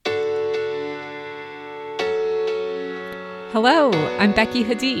Hello, I'm Becky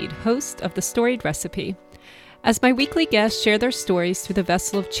Hadid, host of The Storied Recipe. As my weekly guests share their stories through the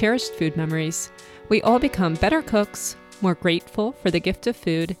vessel of cherished food memories, we all become better cooks, more grateful for the gift of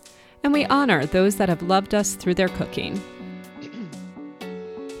food, and we honor those that have loved us through their cooking.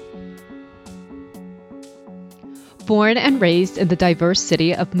 Born and raised in the diverse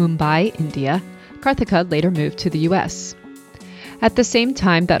city of Mumbai, India, Karthika later moved to the U.S. At the same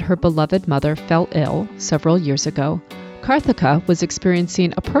time that her beloved mother fell ill several years ago, Karthika was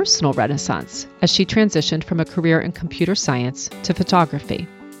experiencing a personal renaissance as she transitioned from a career in computer science to photography.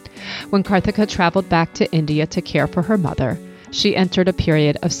 When Karthika traveled back to India to care for her mother, she entered a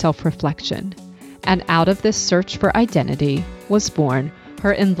period of self-reflection. And out of this search for identity was born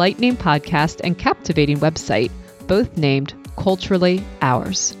her enlightening podcast and captivating website, both named Culturally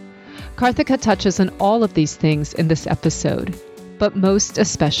Ours. Karthika touches on all of these things in this episode, but most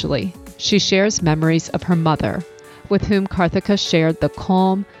especially, she shares memories of her mother, with whom Karthika shared the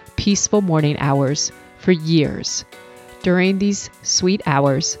calm, peaceful morning hours for years. During these sweet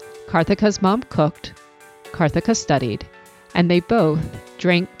hours, Karthika's mom cooked, Karthika studied, and they both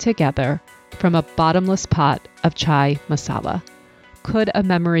drank together from a bottomless pot of chai masala. Could a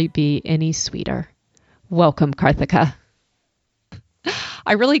memory be any sweeter? Welcome, Karthika.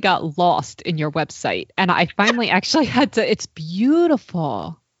 I really got lost in your website, and I finally actually had to, it's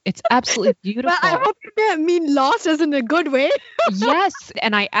beautiful. It's absolutely beautiful. Well, I hope you didn't mean lost as in a good way. Yes.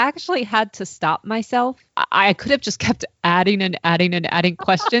 And I actually had to stop myself. I could have just kept adding and adding and adding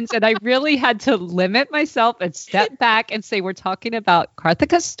questions. And I really had to limit myself and step back and say, we're talking about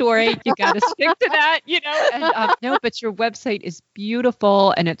Karthika's story. You got to stick to that, And no, but your website is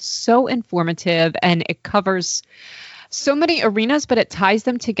beautiful and it's so informative and it covers so many arenas, but it ties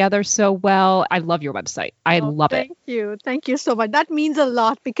them together so well. I love your website. I love it. Thank you. Thank you so much. That means a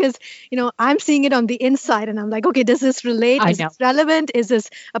lot because, I'm seeing it on the inside and I'm like, okay, does this relate? Is this relevant? Is this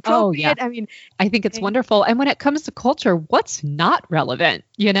appropriate? Oh, yeah. I think it's wonderful. And when it comes to culture, what's not relevant,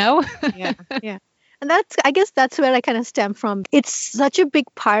 Yeah. And I guess that's where I kind of stem from. It's such a big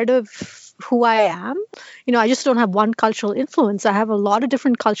part of who I am. I just don't have one cultural influence. I have a lot of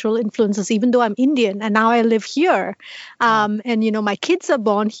different cultural influences, even though I'm Indian and now I live here. And, my kids are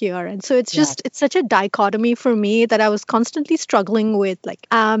born here. And so it's just, it's such a dichotomy for me that I was constantly struggling with.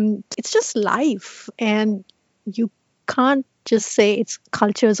 It's just life. And you can't just say it's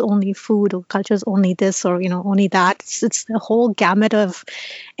culture's only food or culture's only this or, only that. It's the whole gamut of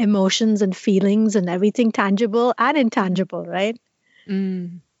emotions and feelings and everything tangible and intangible, right?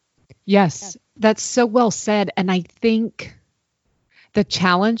 Yes, that's so well said. And I think the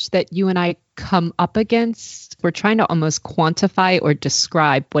challenge that you and I come up against, we're trying to almost quantify or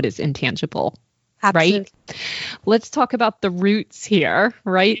describe what is intangible, Absolutely. Right? Let's talk about the roots here,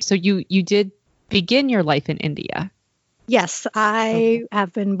 right? So you did begin your life in India. Yes, I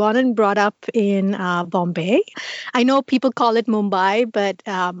have been born and brought up in Bombay. I know people call it Mumbai, but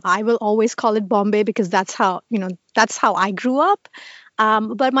I will always call it Bombay because that's how I grew up.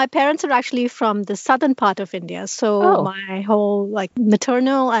 But my parents are actually from the southern part of India. So my whole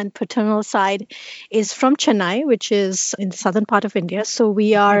maternal and paternal side is from Chennai, which is in the southern part of India. So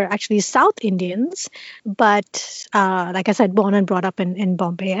we are actually South Indians, but like I said, born and brought up in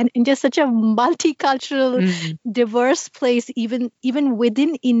Bombay. And in just such a multicultural, diverse place, even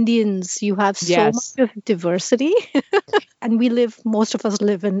within Indians, you have so much of diversity. And most of us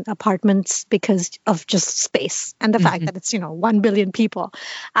live in apartments because of just space and the fact that it's, 1 billion people.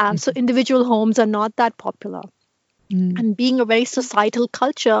 So individual homes are not that popular. And being a very societal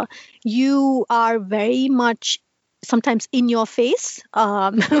culture, you are very much sometimes in your face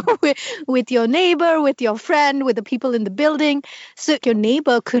with your neighbor, with your friend, with the people in the building. So your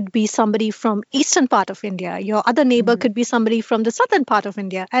neighbor could be somebody from eastern part of India. Your other neighbor could be somebody from the southern part of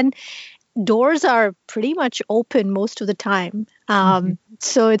India. And doors are pretty much open most of the time.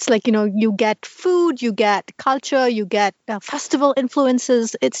 So it's you get food, you get culture, you get festival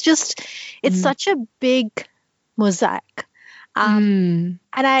influences. It's such a big mosaic. And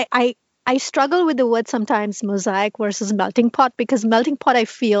I struggle with the word sometimes mosaic versus melting pot, because melting pot, I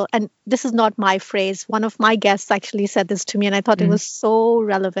feel, and this is not my phrase, one of my guests actually said this to me and I thought it was so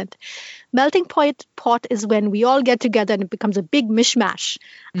relevant. Melting pot is when we all get together and it becomes a big mishmash.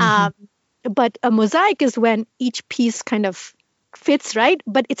 But a mosaic is when each piece kind of fits, right?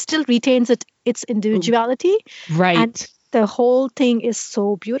 But it still retains its individuality. Right. And the whole thing is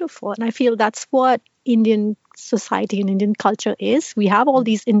so beautiful. And I feel that's what Indian society and Indian culture is. We have all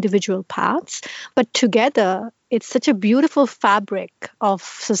these individual paths, but together it's such a beautiful fabric of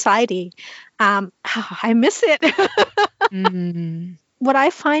society. I miss it. What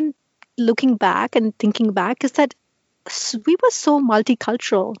I find looking back and thinking back is that we were so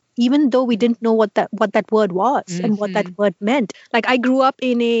multicultural, even though we didn't know what that word was and what that word meant. Like I grew up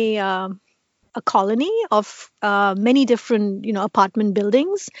in a colony of many different, apartment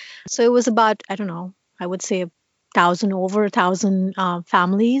buildings. So it was about, I don't know, I would say over a thousand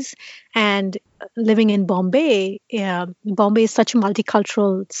families. And living in Bombay, Bombay is such a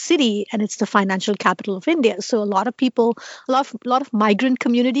multicultural city, and it's the financial capital of India. So a lot of people, a lot of migrant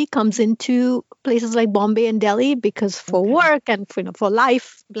community comes into places like Bombay and Delhi because for work and for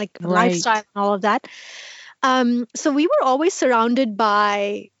life, like lifestyle and all of that. So we were always surrounded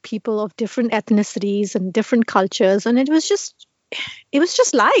by people of different ethnicities and different cultures, and it was just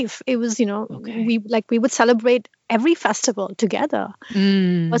life. It was, we would celebrate every festival together.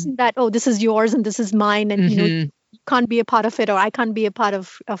 It wasn't that, oh, this is yours and this is mine, and you can't be a part of it, or I can't be a part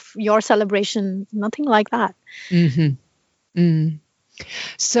of your celebration. Nothing like that.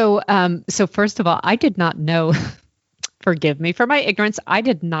 So first of all, I did not know. Forgive me for my ignorance. I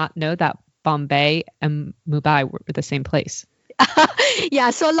did not know that Bombay and Mumbai were the same place. Yeah,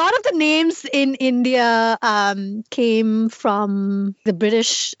 so a lot of the names in India came from the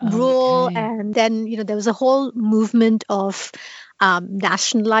British rule, and then there was a whole movement of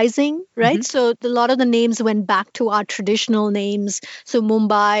nationalizing, right? So a lot of the names went back to our traditional names. So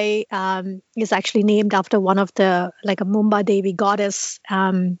Mumbai is actually named after one of the, like a Mumbai Devi goddess.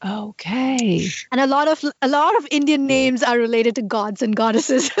 And a lot of Indian names are related to gods and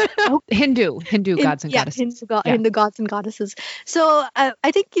goddesses. Hindu gods and goddesses. Hindu gods and goddesses. So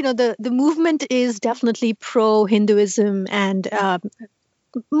I think the movement is definitely pro Hinduism and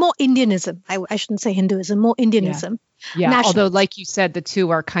more Indianism. I shouldn't say Hinduism, more Indianism. Yeah. Although, like you said, the two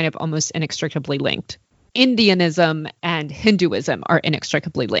are kind of almost inextricably linked. Indianism and Hinduism are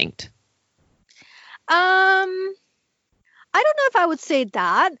inextricably linked. I don't know if I would say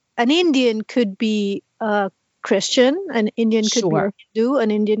that. An Indian could be a Christian, an Indian could be a Hindu,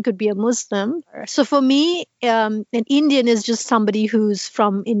 an Indian could be a Muslim. So for me, an Indian is just somebody who's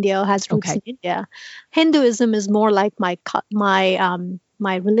from India or has roots in India. Hinduism is more like my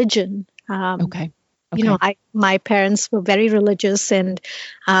religion. My parents were very religious, and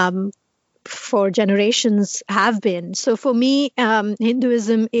for generations have been. So for me,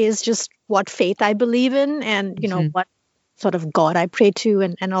 Hinduism is just what faith I believe in, and what sort of God I pray to,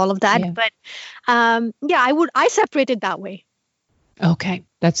 and all of that. Yeah. But I separate it that way. Okay,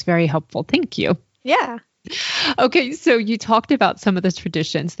 that's very helpful. Thank you. Yeah. Okay, so you talked about some of the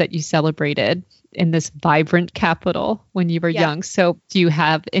traditions that you celebrated in this vibrant capital when you were young. So do you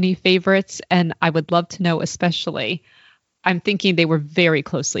have any favorites? And I would love to know, especially, I'm thinking they were very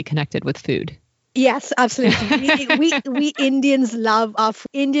closely connected with food. Yes, absolutely. we Indians love our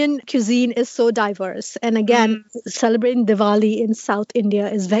Indian cuisine is so diverse. And again, celebrating Diwali in South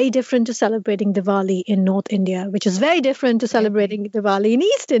India is very different to celebrating Diwali in North India, which is very different to celebrating Diwali in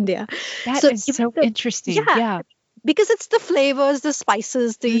East India. That is so interesting. Yeah. Because it's the flavors, the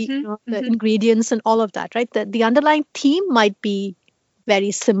spices, the ingredients and all of that, right? The underlying theme might be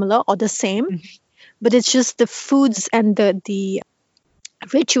very similar or the same, but it's just the foods and the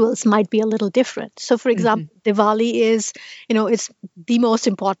rituals might be a little different. So, for example, Diwali is, it's the most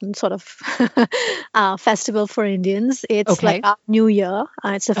important sort of festival for Indians. It's like our New Year.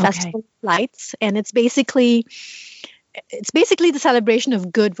 It's a festival of lights, and it's basically the celebration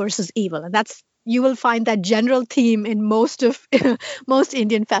of good versus evil, and you will find that general theme in most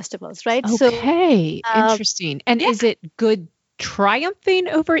Indian festivals, right? Okay, so, interesting. And is it good triumphing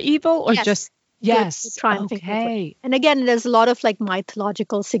over evil, or just? Yes. Okay. And again, there's a lot of like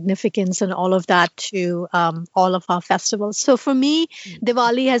mythological significance and all of that to all of our festivals. So for me,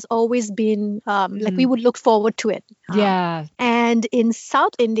 Diwali has always been like we would look forward to it. And in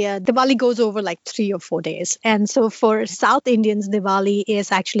South India, Diwali goes over like 3 or 4 days. And so for South Indians, Diwali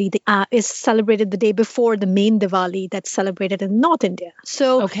is actually is celebrated the day before the main Diwali that's celebrated in North India.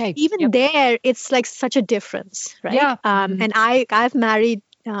 So even there, it's like such a difference, right? Yeah. And I've married.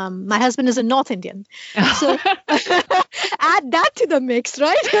 My husband is a North Indian, so add that to the mix,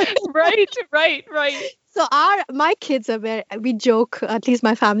 right? Right. So my kids are we joke, at least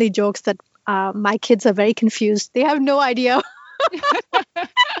my family jokes that my kids are very confused. They have no idea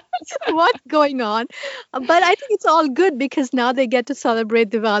what's going on. But I think it's all good because now they get to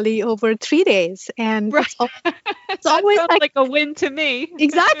celebrate Diwali over 3 days. And it's always like a win to me.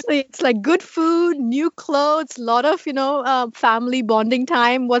 Exactly. It's like good food, new clothes, a lot of, family bonding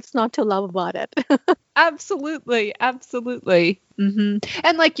time. What's not to love about it? Absolutely.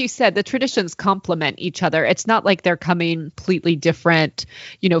 And like you said, the traditions complement each other. It's not like they're coming completely different,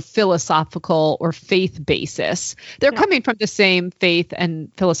 philosophical or faith basis. They're coming from the same faith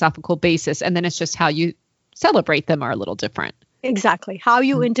and philosophical basis. And then it's just how you celebrate them are a little different. Exactly. How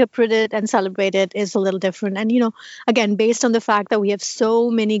you interpret it and celebrate it is a little different. And, again, based on the fact that we have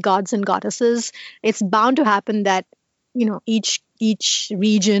so many gods and goddesses, it's bound to happen that, each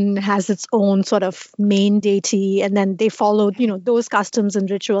region has its own sort of main deity, and then they follow, those customs and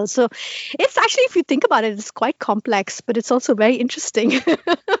rituals. So it's actually, if you think about it, it's quite complex, but it's also very interesting.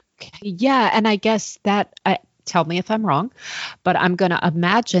 Yeah. And I guess that, tell me if I'm wrong, but I'm going to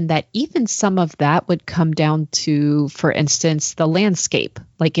imagine that even some of that would come down to, for instance, the landscape.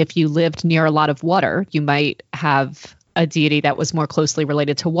 Like if you lived near a lot of water, you might have a deity that was more closely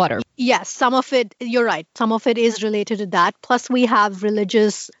related to water. Yes, some of it, you're right. Some of it is related to that. Plus, we have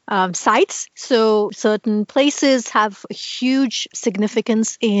religious sites. So certain places have huge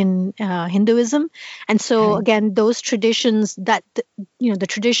significance in Hinduism. And so, again, those traditions the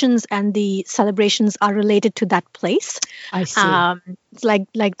traditions and the celebrations are related to that place. I see. It's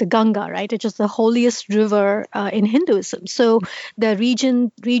like the Ganga, right? It's just the holiest river in Hinduism. So the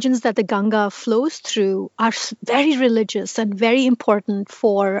regions that the Ganga flows through are very religious and very important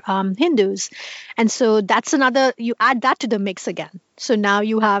for Hindus. And so that's you add that to the mix again. So now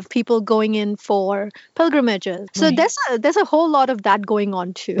you have people going in for pilgrimages. So there's a whole lot of that going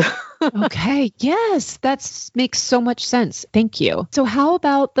on too. Okay. Yes, that makes so much sense. Thank you. So how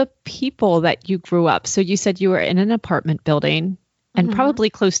about the people that you grew up? So you said you were in an apartment building and probably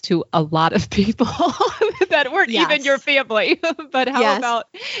close to a lot of people that weren't even your family. But how about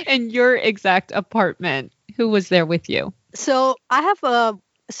in your exact apartment? Who was there with you? So I have a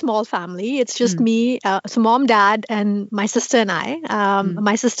small family. It's just me, so mom, dad, and my sister and I.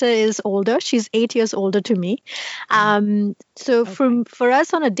 My sister is older. She's 8 years older to me. For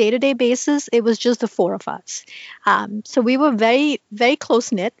us on a day-to-day basis, it was just the four of us. So we were very, very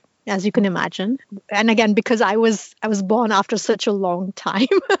close-knit, as you can imagine. And again, because I was born after such a long time.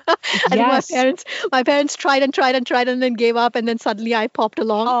 And my parents tried and tried and tried and then gave up, and then suddenly I popped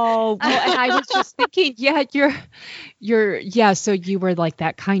along. Oh, well, and I was just thinking, so you were like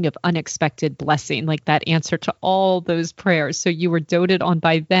that kind of unexpected blessing, like that answer to all those prayers. So you were doted on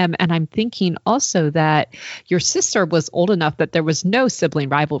by them. And I'm thinking also that your sister was old enough that there was no sibling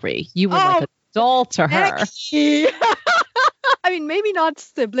rivalry. You were like a doll to her. I mean, maybe not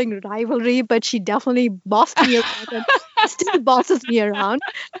sibling rivalry, but she definitely bossed me around and still bosses me around.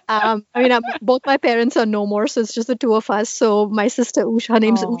 Both my parents are no more, so it's just the two of us. So my sister, Usha, her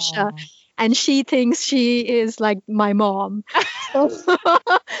name's Usha, and she thinks she is like my mom. So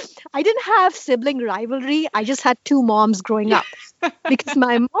I didn't have sibling rivalry. I just had two moms growing up because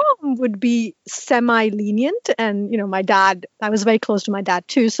my mom would be semi-lenient, and my dad, I was very close to my dad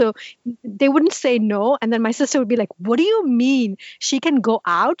too, so they wouldn't say no. And then my sister would be like, what do you mean? She can go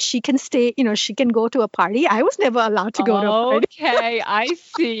out, she can stay, she can go to a party. I was never allowed to go to a party. Okay, I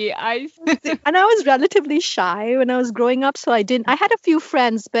see. And I was relatively shy when I was growing up, so I had a few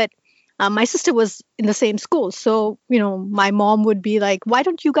friends, but my sister was in the same school. So, my mom would be like, why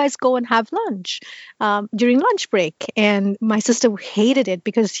don't you guys go and have lunch during lunch break? And my sister hated it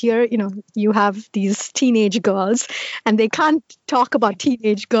because here, you have these teenage girls and they can't talk about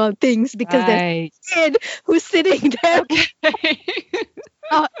teenage girl things because there's a kid who's sitting there.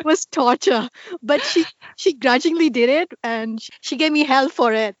 It was torture. But she grudgingly did it, and she gave me hell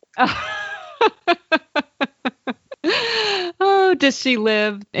for it. Oh, does she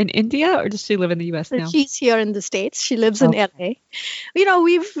live in India or does she live in the US now? She's here in the States. She lives in LA.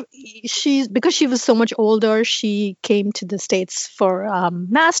 Because she was so much older, she came to the States for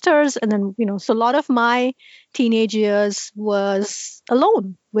masters. And then, so a lot of my teenage years was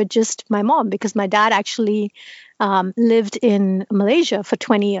alone with just my mom, because my dad actually lived in Malaysia for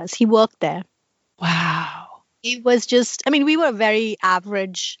 20 years. He worked there. Wow. It was just, we were a very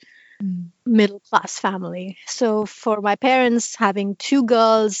average middle class family. So for my parents having two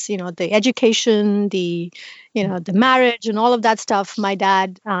girls, the education, the marriage and all of that stuff, my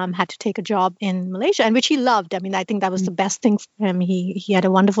dad had to take a job in Malaysia, and which he loved. I think that was the best thing for him. He had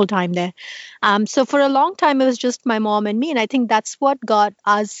a wonderful time there. So for a long time, it was just my mom and me. And I think that's what got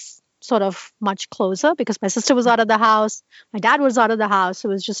us sort of much closer, because my sister was out of the house. My dad was out of the house. It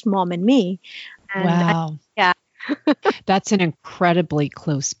was just mom and me. And wow. That's an incredibly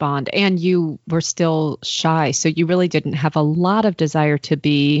close bond. And you were still shy, so you really didn't have a lot of desire to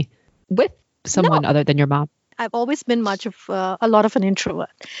be with someone other than your mom. I've always been a lot of an introvert.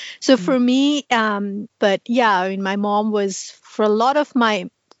 So for me, but yeah, my mom was, for a lot of my,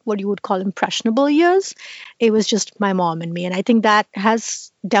 what you would call impressionable years, it was just my mom and me. And I think that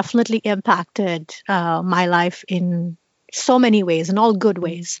has definitely impacted my life in so many ways, in all good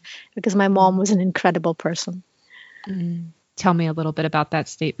ways, because my mom was an incredible person. Tell me a little bit about that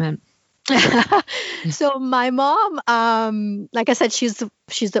statement. So my mom, like I said, she's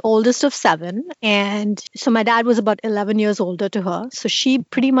the oldest of seven, and so my dad was about 11 years older to her. So she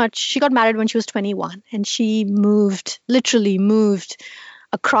got married when she was 21, and she literally moved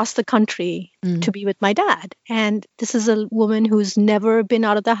across the country to be with my dad. And this is a woman who's never been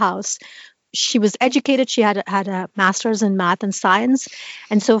out of the house. She was educated. She had a master's in math and science,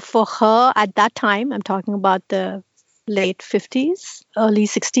 and so for her at that time, I'm talking about the late 50s, early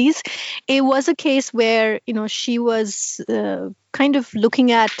 60s, it was a case where, she was kind of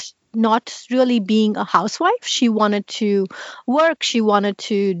looking at not really being a housewife. She wanted to work. She wanted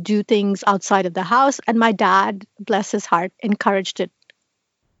to do things outside of the house. And my dad, bless his heart, encouraged it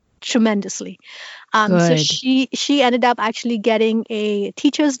tremendously. So she ended up actually getting a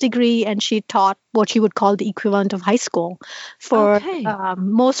teacher's degree, and she taught what you would call the equivalent of high school for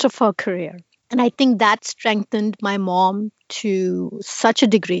most of her career. And I think that strengthened my mom to such a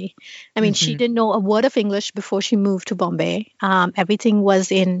degree. I mean, she didn't know a word of English before she moved to Bombay. Everything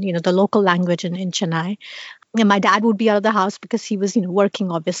was in, the local language in Chennai. And my dad would be out of the house because he was,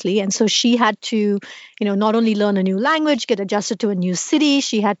 working, obviously. And so she had to, not only learn a new language, get adjusted to a new city.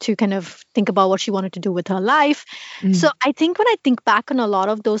 She had to kind of think about what she wanted to do with her life. So I think when I think back on a lot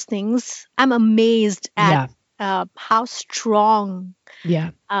of those things, I'm amazed at how strong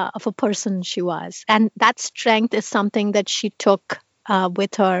of a person she was. And that strength is something that she took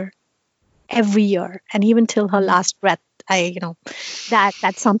with her every year. And even till her last breath,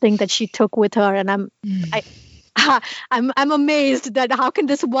 that's something that she took with her. And I'm amazed that how can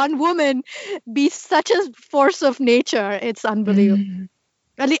this one woman be such a force of nature? It's unbelievable.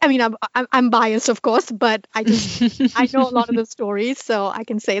 I mean, I'm biased, of course, but I know a lot of the stories, so I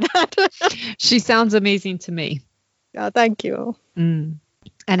can say that. She sounds amazing to me. Thank you. And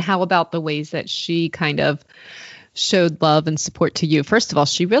how about the ways that she kind of showed love and support to you? First of all,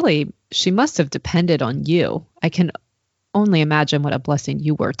 she must have depended on you. I can only imagine what a blessing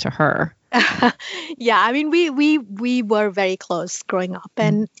you were to her. Yeah, I mean, we were very close growing up,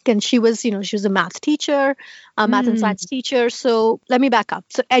 and she was a math teacher, math and science teacher. So let me back up.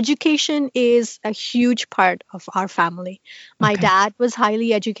 So education is a huge part of our family. My dad was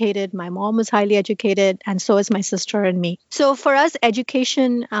highly educated, my mom was highly educated, and so is my sister and me. So for us,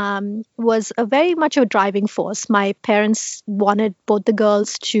 education was a very much a driving force. My parents wanted both the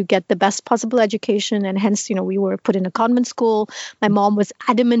girls to get the best possible education, and hence, we were put in a convent school. My mom was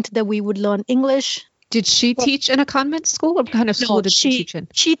adamant that we would learn English. Did she teach in a convent school? What kind of school did she teach in?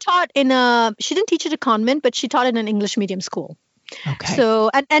 She taught she didn't teach at a convent, but she taught in an English medium school. Okay.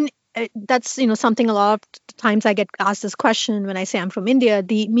 So, and that's, something a lot of times I get asked this question when I say I'm from India.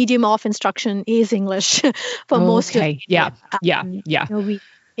 The medium of instruction is English for most of Yeah.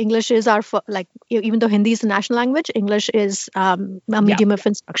 English is our, even though Hindi is the national language, English is a medium of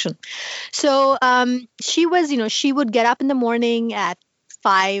instruction. So she was, she would get up in the morning at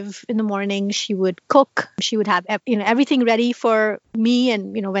 5 a.m. She would cook. She would have, everything ready for me.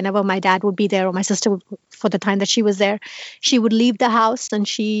 And, whenever my dad would be there or my sister for the time that she was there, she would leave the house and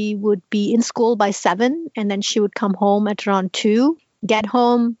she would be in school by 7. And then she would come home at around 2, get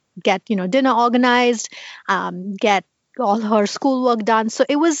home, get, dinner organized, get all her schoolwork done. So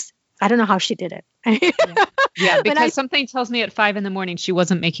it was, I don't know how she did it. Yeah, because something tells me at 5 a.m. she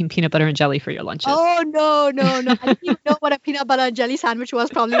wasn't making peanut butter and jelly for your lunches. Oh, no. I didn't even know what a peanut butter and jelly sandwich was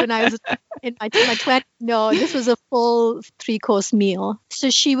probably when I was in my 20s. No, this was a full 3-course meal. So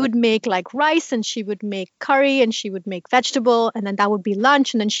she would make rice, and she would make curry, and she would make vegetable, and then that would be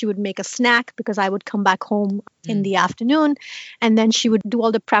lunch. And then she would make a snack because I would come back home in the afternoon. And then she would do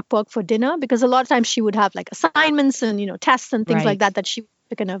all the prep work for dinner, because a lot of times she would have assignments and, tests and things like that she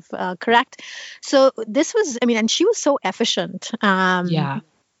kind of correct. So this was, and she was so efficient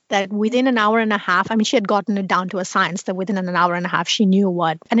that within an hour and a half, she had gotten it down to a science that within an hour and a half, she knew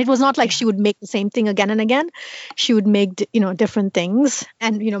what. And it was not like she would make the same thing again and again. She would make, different things.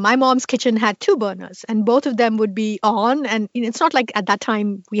 And, my mom's kitchen had 2 burners, and both of them would be on. And it's not like at that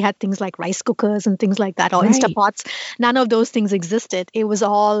time we had things like rice cookers and things like that, or Instapots. None of those things existed. It was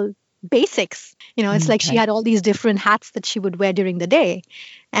all basics. It's like she had all these different hats that she would wear during the day.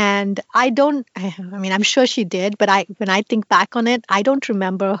 And I'm sure she did, but when I think back on it, I don't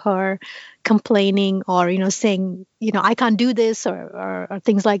remember her complaining or, saying, I can't do this or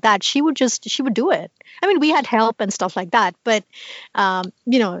things like that. She would do it. We had help and stuff like that, but,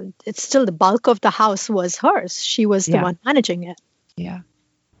 it's still the bulk of the house was hers. She was the one managing it. Yeah.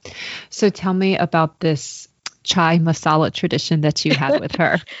 So tell me about this chai masala tradition that you had with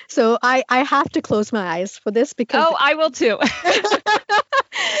her. So I have to close my eyes for this because... Oh, I will too.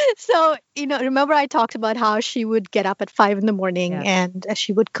 So, remember I talked about how she would get up at 5 in the morning Yeah. and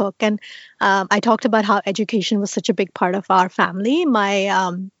she would cook. And I talked about how education was such a big part of our family.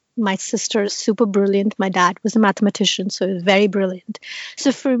 My sister is super brilliant. My dad was a mathematician, so he was very brilliant.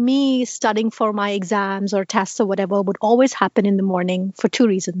 So for me, studying for my exams or tests or whatever would always happen in the morning for two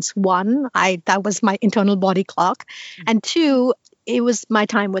reasons. One, that was my internal body clock. And two, it was my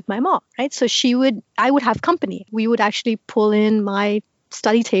time with my mom, right? So I would have company. We would actually pull in my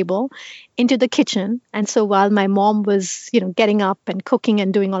study table into the kitchen. And so while my mom was, getting up and cooking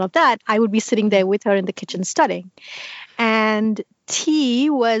and doing all of that, I would be sitting there with her in the kitchen studying. And tea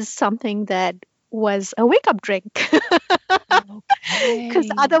was something that was a wake up drink. Because Okay.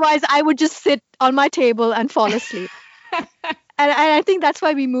 otherwise I would just sit on my table and fall asleep. And I think that's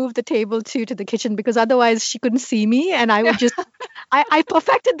why we moved the table to the kitchen, because otherwise she couldn't see me and I would just, I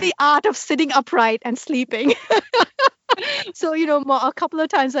perfected the art of sitting upright and sleeping. So, a couple of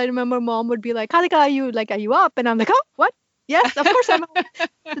times I remember mom would be like, Karthika, are you up? And I'm like, oh, what? Yes, of course I'm up.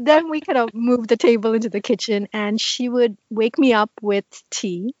 So then we kind of moved the table into the kitchen and she would wake me up with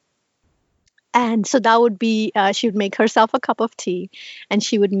tea. And so that would be, she would make herself a cup of tea and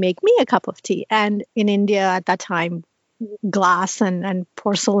she would make me a cup of tea. And in India at that time, glass and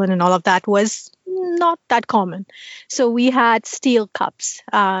porcelain and all of that was not that common. So we had steel cups.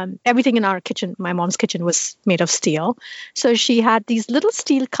 Everything in our kitchen, my mom's kitchen, was made of steel. So she had these little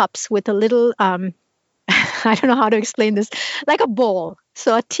steel cups with a little, I don't know how to explain this, like a bowl.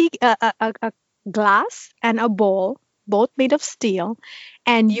 So a glass and a bowl, both made of steel,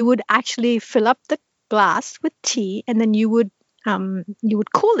 and you would actually fill up the glass with tea, and then you would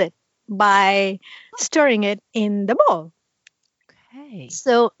cool it by stirring it in the bowl. Okay.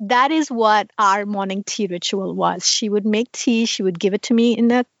 So that is what our morning tea ritual was. She would make tea, she would give it to me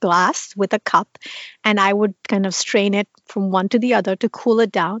in a glass with a cup, and I would kind of strain it from one to the other to cool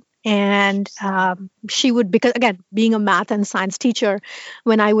it down. And she would, because again, being a math and science teacher,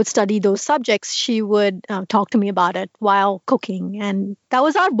 when I would study those subjects, she would talk to me about it while cooking. And that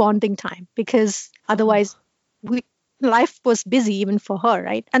was our bonding time, because otherwise life was busy even for her,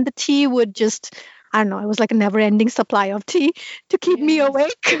 right? And the tea would just, I don't know, it was like a never ending supply of tea to keep me Yes.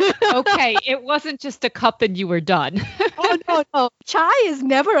 awake. Okay. It wasn't just a cup and you were done. Oh, no, no. Chai is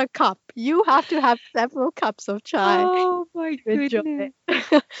never a cup. You have to have several cups of chai Oh my to enjoy goodness.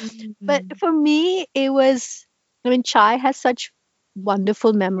 it. But Mm. for me, chai has such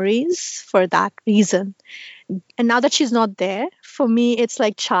wonderful memories for that reason. And now that she's not there, for me, it's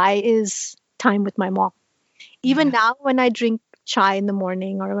like chai is time with my mom. Even Yeah. now, when I drink chai in the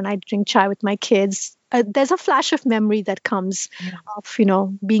morning or when I drink chai with my kids, there's a flash of memory that comes Yeah.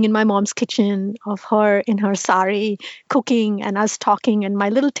 of, being in my mom's kitchen, of her in her sari cooking and us talking, and my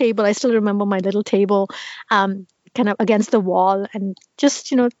little table. I still remember my little table, kind of against the wall, and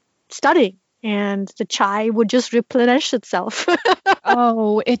just, studying. And the chai would just replenish itself.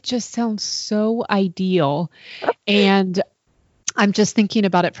 Oh, it just sounds so ideal. And I'm just thinking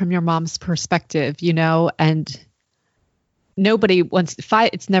about it from your mom's perspective, and nobody wants five.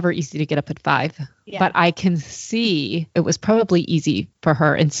 It's never easy to get up at 5, Yeah. but I can see it was probably easy for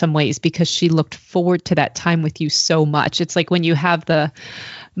her in some ways because she looked forward to that time with you so much. It's like when you have the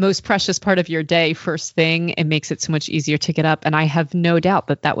most precious part of your day first thing, it makes it so much easier to get up. And I have no doubt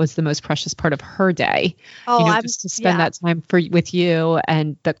that that was the most precious part of her day, Oh, just to spend yeah, that time with you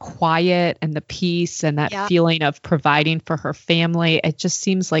and the quiet and the peace and that yeah. feeling of providing for her family. It just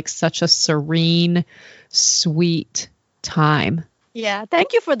seems like such a serene, sweet time. Yeah,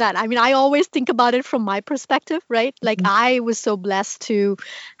 thank you for that. I mean, I always think about it from my perspective, right? Like Mhm. I was so blessed to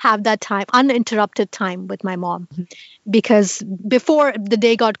have that time, uninterrupted time with my mom, Mhm. because before the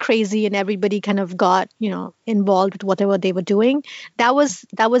day got crazy and everybody kind of got, involved with whatever they were doing, that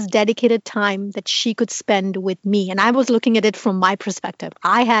was dedicated time that she could spend with me. And I was looking at it from my perspective.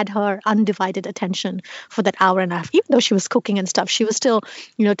 I had her undivided attention for that hour and a half. Even though she was cooking and stuff, she was still,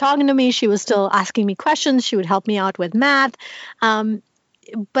 talking to me. She was still asking me questions. She would help me out with math. Um,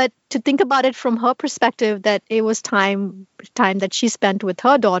 but to think about it from her perspective, that it was time that she spent with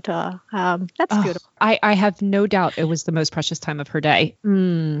her daughter, that's Oh, beautiful. I have no doubt it was the most precious time of her day.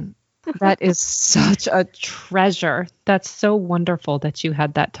 That is such a treasure. That's so wonderful that you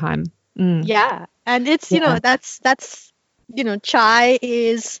had that time. Mm, Yeah, and it's, yeah. that's chai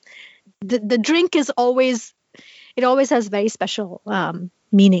is the drink is always, it always has very special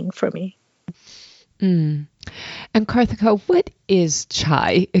meaning for me. Mm. And Karthika, what is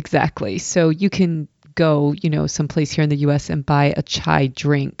chai exactly? So you can go, someplace here in the US and buy a chai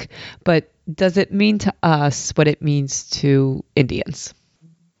drink, but does it mean to us what it means to Indians?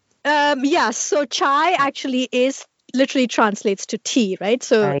 Yeah, so chai actually is literally translates to tea, right?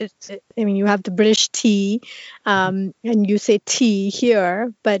 So, Right. I mean, you have the British tea, and you say tea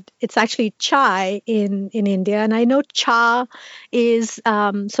here, but it's actually chai in India. And I know cha is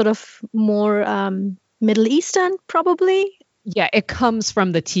sort of more Middle Eastern, probably. Yeah, it comes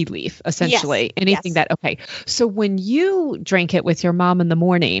from the tea leaf, Yes, essentially. Anything yes. that, okay. So when you drank it with your mom in the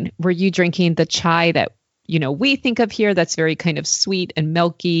morning, were you drinking the chai that, we think of here that's very kind of sweet and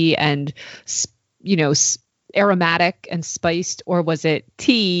milky and, s- you know, s- aromatic and spiced, or was it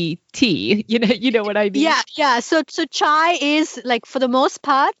tea? You know what I mean? Yeah, yeah. So chai is like, for the most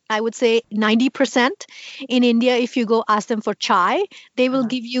part, I would say 90% in India. If you go ask them for chai, they will Uh-huh.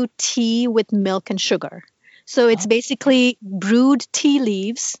 give you tea with milk and sugar. So it's Okay. basically brewed tea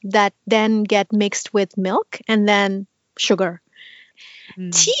leaves that then get mixed with milk and then sugar.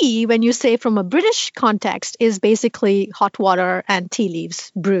 Mm. Tea, when you say from a British context, is basically hot water and tea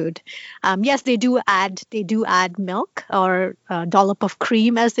leaves brewed. Yes, they do add milk or a dollop of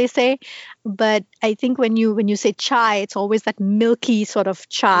cream, as they say, but I think when you say chai, it's always that milky sort of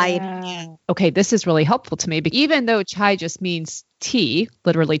chai. Yeah. Okay, this is really helpful to me. But even though chai just means tea,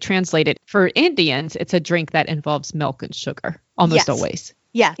 literally translated, for Indians, it's a drink that involves milk and sugar almost Yes. always.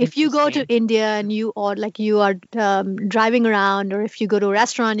 Yeah, if you go to Interesting. India and you are driving around, or if you go to a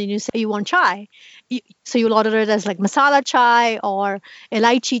restaurant and you say you want chai, so you'll order it as like masala chai or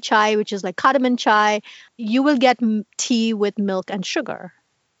elaichi chai, which is like cardamom chai. You will get tea with milk and sugar.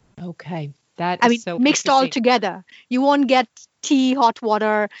 Okay, that I is mean, so mixed all interesting. together. You won't get tea, hot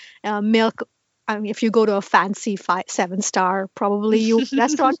water, milk. I mean, if you go to a fancy 7-star, probably you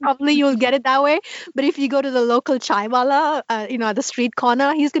restaurant, probably you'll get it that way. But if you go to the local chai wala, at the street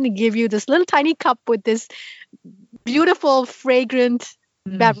corner, he's going to give you this little tiny cup with this beautiful, fragrant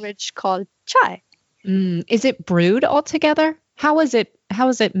Mm, beverage called chai. Is it brewed altogether? How is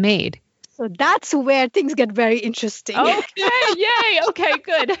it made? So that's where things get very interesting. Okay, yay. Okay,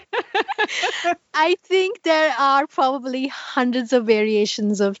 good. I think there are probably hundreds of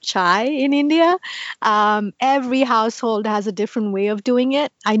variations of chai in India. Every household has a different way of doing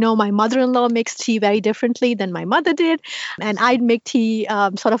it. I know my mother in law makes tea very differently than my mother did, and I'd make tea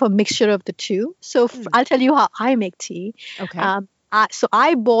sort of a mixture of the two. So Mm, I'll tell you how I make tea. okay. So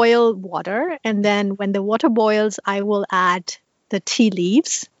I boil water, and then when the water boils, I will add the tea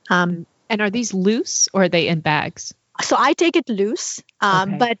leaves. And are these loose or are they in bags? So I take it loose,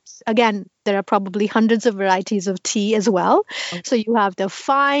 Okay. but again, there are probably hundreds of varieties of tea as well. Oh, So you have the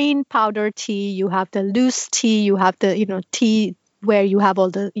fine powder tea, you have the loose tea, you have the tea where you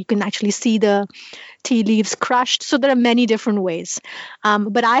can actually see the tea leaves crushed. So there are many different ways.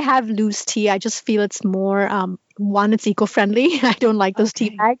 But I have loose tea. I just feel it's more one, it's eco-friendly. I don't like those tea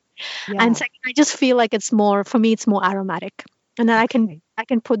okay. bags, and Yeah. second, I just feel like it's more, for me, it's more aromatic, and then I can Okay. I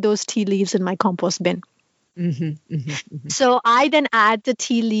can put those tea leaves in my compost bin. Hmm. So I then add the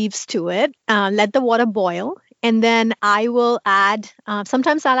tea leaves to it, let the water boil, and then I will add,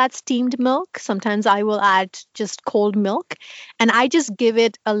 sometimes I'll add steamed milk, sometimes I will add just cold milk, and I just give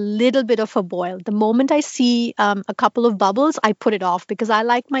it a little bit of a boil. The moment I see a couple of bubbles, I put it off because I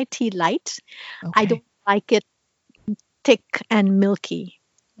like my tea light. I Okay. don't like it thick and milky.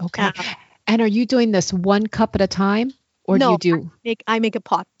 Okay. Uh, And are you doing this one cup at a time or do you no, I do? make a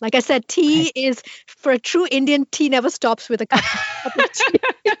pot. Like I said, Okay. tea is, for a true Indian, tea never stops with a cup of tea.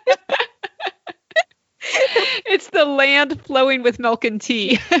 It's the land flowing with milk and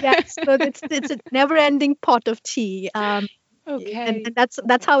tea. Yes, so it's a never-ending pot of tea, and Okay.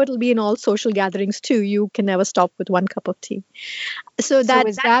 that's how it'll be in all social gatherings too. You can never stop with one cup of tea. So So that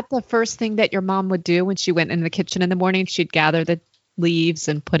is that that the first thing that your mom would do when she went in the kitchen in the morning? She'd gather the leaves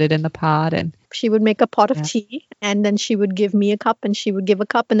and put it in the pot and she would make a pot of yeah. tea, and then she would give me a cup, and she would give a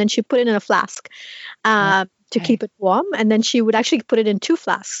cup, and then she put it in a flask to Okay. keep it warm, and then she would actually put it in two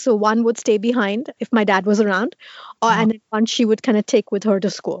flasks. So one would stay behind if my dad was around, Oh, and then one she would kind of take with her to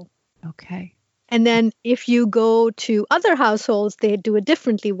school. okay. And then if you go to other households, they do it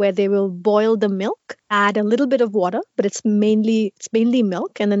differently where they will boil the milk, add a little bit of water, but it's mainly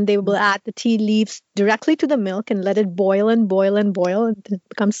milk, and then they will add the tea leaves directly to the milk and let it boil and boil and boil until it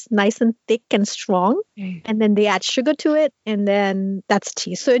becomes nice and thick and strong. Okay. And then they add sugar to it, and then that's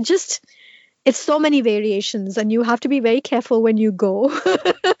tea. So it's so many variations, and you have to be very careful when you go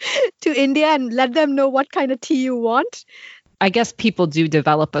to India and let them know what kind of tea you want. I guess people do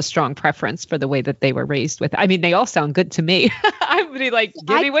develop a strong preference for the way that they were raised with. I mean, they all sound good to me. I would be like,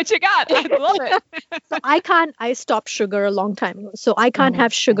 give I me what you got. I love So it. I stopped sugar a long time ago. So I can't Oh,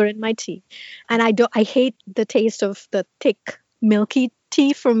 have okay. sugar in my tea. And I hate the taste of the thick, milky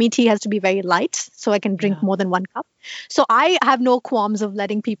tea. For me, tea has to be very light, so I can drink more than 1 cup. So I have no qualms of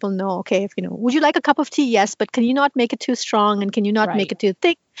letting people know, okay, if would you like a cup of tea? Yes, but can you not make it too strong, and can you not make it too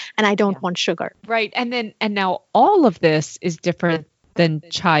thick? And I don't want sugar. Right. And now all of this is different than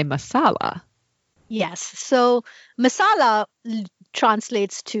chai masala. Yes. So masala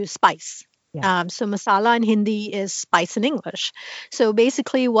translates to spice. Yeah. So masala in Hindi is spice in English. So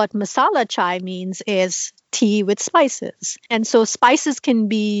basically what masala chai means is tea with spices. And so spices can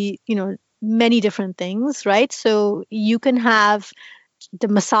be, many different things, right? So you can have the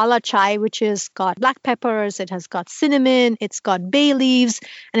masala chai, which has got black peppers, it has got cinnamon, it's got bay leaves,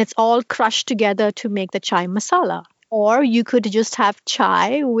 and it's all crushed together to make the chai masala. Or you could just have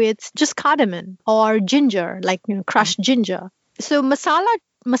chai with just cardamom or ginger, like crushed ginger. So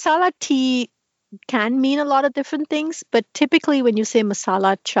masala tea can mean a lot of different things, but typically when you say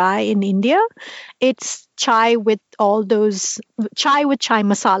masala chai in India, it's chai with chai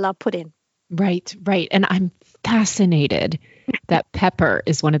masala put in. Right. And I'm fascinated that pepper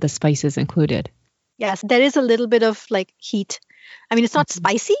is one of the spices included. Yes, there is a little bit of like heat. I mean, it's not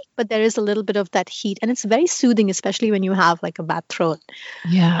spicy, but there is a little bit of that heat, and it's very soothing, especially when you have like a bad throat.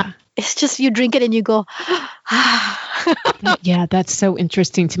 Yeah. It's just you drink it and you go, Yeah, that's so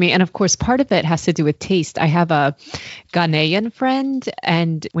interesting to me. And of course, part of it has to do with taste. I have a Ghanaian friend,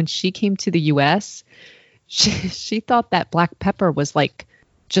 and when she came to the US, she thought that black pepper was like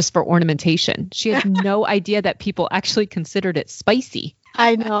just for ornamentation. She had no idea that people actually considered it spicy.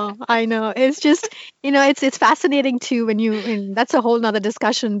 I know. It's just, it's fascinating too and that's a whole nother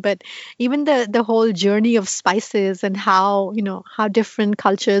discussion, but even the whole journey of spices and how different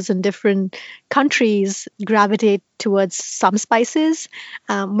cultures and different countries gravitate towards some spices.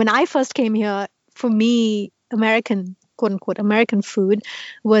 When I first came here, for me, American, quote unquote, American food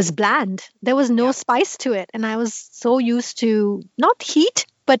was bland. There was no spice to it. And I was so used to not heat,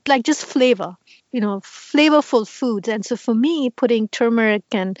 but like just flavor. Flavorful foods. And so for me, putting turmeric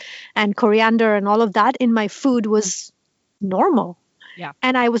and coriander and all of that in my food was normal. Yeah.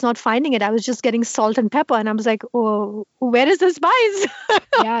 And I was not finding it. I was just getting salt and pepper. And I was like, oh, where is the spice?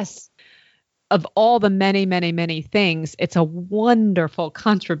 Yes. Of all the many, many, many things, it's a wonderful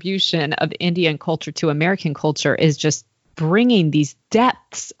contribution of Indian culture to American culture is just bringing these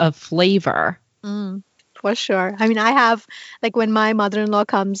depths of flavor. For sure. I mean, I have, like when my mother-in-law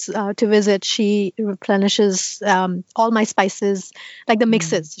comes to visit, she replenishes all my spices, like the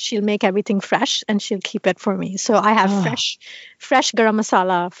mixes. She'll make everything fresh and she'll keep it for me. So I have fresh garam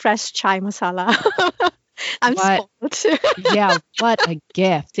masala, fresh chai masala. I'm spoiled. Yeah, what a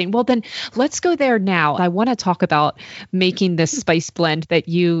gift. Well, then let's go there now. I want to talk about making this spice blend that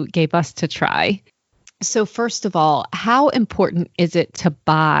you gave us to try. So first of all, how important is it to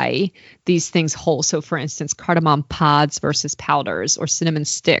buy these things whole? So for instance, cardamom pods versus powders or cinnamon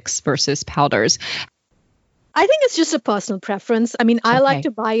sticks versus powders. I think it's just a personal preference. I mean, I like to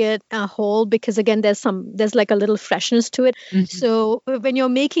buy it whole because again, there's like a little freshness to it. Mm-hmm. So when you're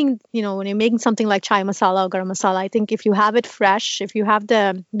making something like chai masala or garam masala, I think if you have it fresh, if you have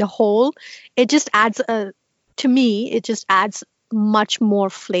the whole, it just adds to me, it just adds much more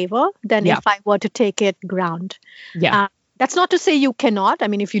flavor than if I were to take it ground. Yeah. That's not to say you cannot. I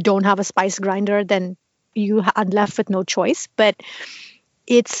mean, if you don't have a spice grinder, then you are left with no choice. But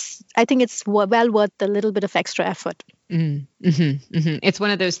I think it's well worth the little bit of extra effort. Mm-hmm, mm-hmm. It's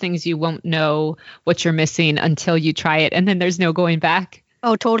one of those things you won't know what you're missing until you try it, and then there's no going back.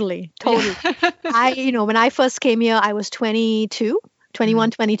 Oh, totally. When I first came here, I was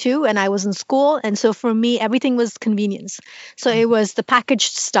 21, 22, and I was in school. And so for me, everything was convenience. So it was the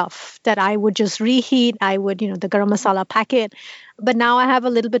packaged stuff that I would just reheat. I would, the garam masala packet. But now I have a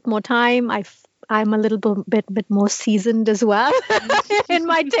little bit more time. I'm a little bit more seasoned as well in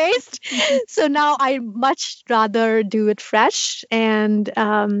my taste. So now I much rather do it fresh. And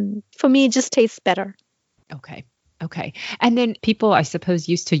for me, it just tastes better. Okay. And then people, I suppose,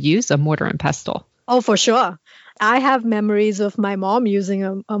 used to use a mortar and pestle. Oh, for sure. I have memories of my mom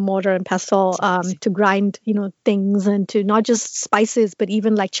using a mortar and pestle to grind, things and to not just spices, but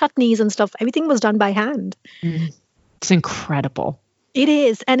even like chutneys and stuff. Everything was done by hand. It's incredible. It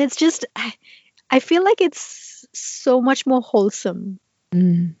is. And it's just, I feel like it's so much more wholesome.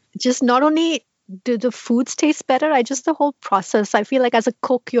 Just not only do the foods taste better, the whole process. I feel like as a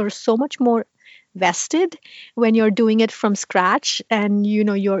cook, you're so much more vested when you're doing it from scratch, and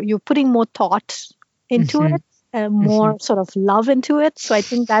you're putting more thought into it. More sort of love into it. So I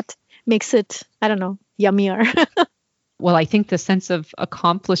think that makes it, I don't know, yummier. Well, I think the sense of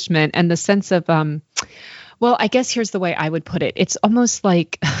accomplishment and the sense of, I guess here's the way I would put it. It's almost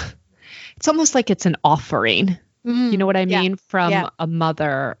like it's an offering You know what I Yeah. mean? From Yeah. a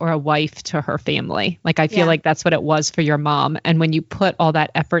mother or a wife to her family. Like, I feel Yeah. like that's what it was for your mom. And when you put all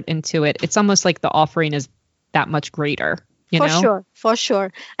that effort into it, it's almost like the offering is that much greater, you For know? sure, for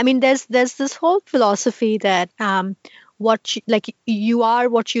sure. I mean, there's this whole philosophy that like you are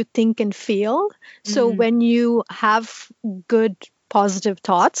what you think and feel. So Mm, when you have good positive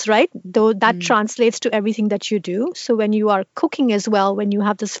thoughts, right? Though that mm, translates to everything that you do. So when you are cooking as well, when you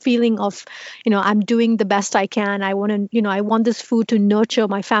have this feeling of, I'm doing the best I can. I want to, I want this food to nurture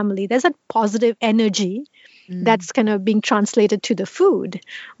my family. There's a positive energy mm, that's kind of being translated to the food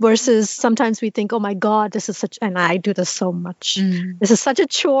versus sometimes we think, oh my God, this is such, and I do this so much. mm, This is such a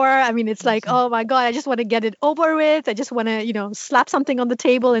chore. I mean, it's like, mhm. oh my God, I just want to get it over with. I just want to, slap something on the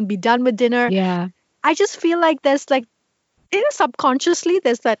table and be done with dinner. Yeah. I just feel like there's like, subconsciously,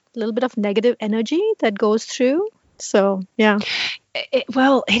 there's that little bit of negative energy that goes through. So, yeah. It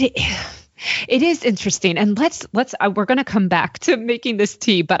is interesting. And we're going to come back to making this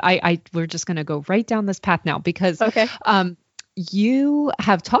tea, but we're just going to go right down this path now because, Okay. you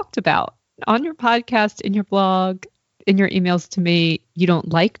have talked about on your podcast, in your blog, in your emails to me, you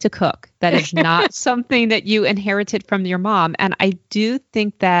don't like to cook. That is not something that you inherited from your mom. And I do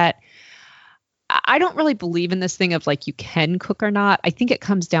think that I don't really believe in this thing of like you can cook or not. I think it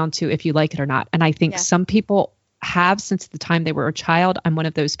comes down to if you like it or not. And I think Yeah. some people have since the time they were a child. I'm one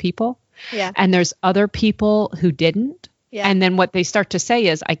of those people. Yeah. And there's other people who didn't. Yeah. And then what they start to say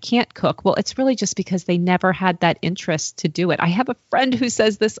is, I can't cook. Well, it's really just because they never had that interest to do it. I have a friend who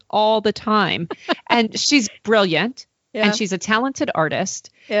says this all the time, and she's brilliant. Yeah. And she's a talented artist.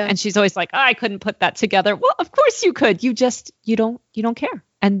 Yeah. And she's always like, oh, I couldn't put that together. Well, of course you could. You don't care.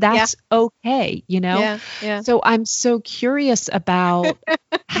 And that's okay, Yeah. Yeah. So I'm so curious about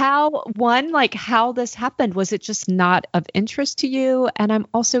how this happened. Was it just not of interest to you? And I'm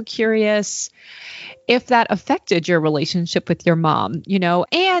also curious if that affected your relationship with your mom,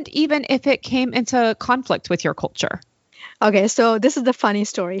 and even if it came into conflict with your culture. Okay, so this is the funny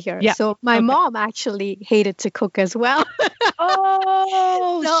story here. Yeah. So my Okay. mom actually hated to cook as well.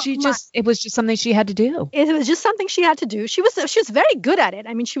 Oh, So it was just something she had to do. it was just something she had to do. She was very good at it.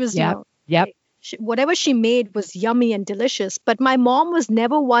 I mean, she was, Yep. whatever she made was yummy and delicious. But my mom was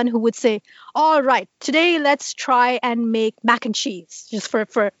never one who would say, "All right, today let's try and make mac and cheese," just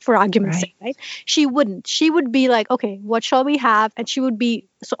for argument's sake, right? She wouldn't. She would be like, "Okay, what shall we have?" And she would be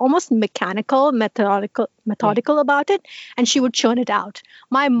so almost methodical about it, and she would churn it out.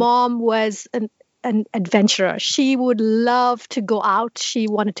 My mom was an adventurer. She would love to go out. She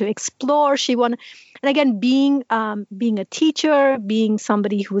wanted to explore. And again, being a teacher, being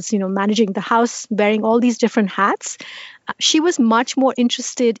somebody who was managing the house, wearing all these different hats, she was much more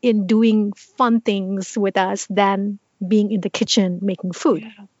interested in doing fun things with us than being in the kitchen making food.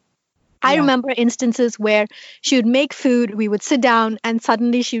 Yeah. I remember instances where she would make food, we would sit down, and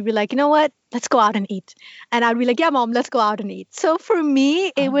suddenly she'd be like, you know what, let's go out and eat. And I'd be like, yeah, Mom, let's go out and eat. So for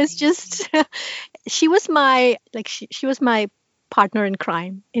me, it was just, she was she was my partner in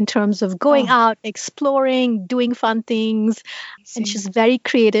crime in terms of going out, exploring, doing fun things. And she's very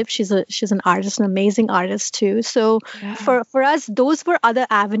creative. She's an artist, an amazing artist too. So for us, those were other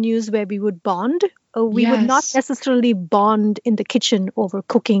avenues where we would bond. We would not necessarily bond in the kitchen over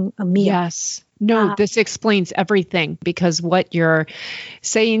cooking a meal. Yes. No, this explains everything, because what you're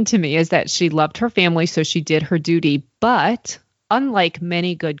saying to me is that she loved her family, so she did her duty. But unlike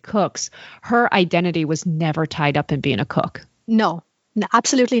many good cooks, her identity was never tied up in being a cook. No,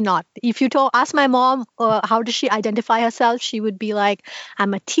 absolutely not. If you ask my mom, how does she identify herself, she would be like,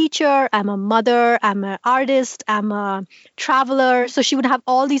 I'm a teacher, I'm a mother, I'm an artist, I'm a traveler. So she would have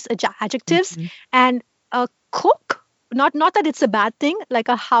all these adjectives. Mm-hmm. And a cook, not that it's a bad thing, like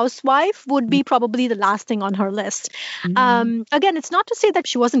a housewife would be probably the last thing on her list. Mm-hmm. Again, it's not to say that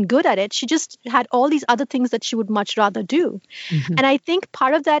she wasn't good at it. She just had all these other things that she would much rather do. Mm-hmm. And I think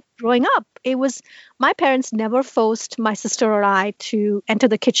part of that growing up, it was my parents never forced my sister or I to enter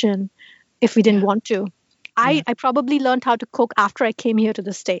the kitchen if we didn't want to. I probably learned how to cook after I came here to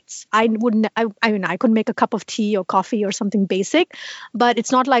the States. I could make a cup of tea or coffee or something basic, but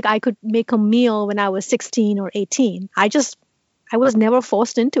it's not like I could make a meal when I was 16 or 18. I was never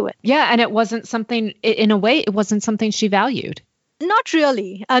forced into it. Yeah. And it wasn't something, in a way, it wasn't something she valued. Not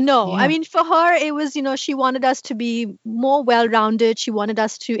really. No. Yeah. I mean, for her, it was, she wanted us to be more well-rounded. She wanted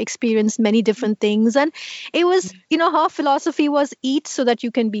us to experience many different things. And it was, her philosophy was eat so that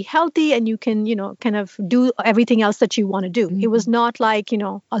you can be healthy and you can, kind of do everything else that you want to do. Mm-hmm. It was not like,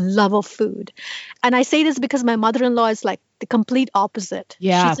 a love of food. And I say this because my mother-in-law is like the complete opposite.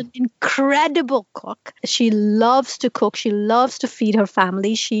 Yeah. She's an incredible cook. She loves to cook. She loves to feed her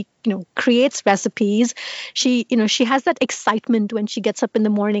family. She, creates recipes. She, she has that excitement when she gets up in the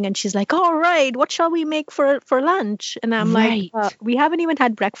morning and she's like, all right, what shall we make for lunch? And I'm Right. like, we haven't even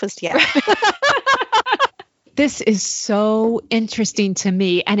had breakfast yet. This is so interesting to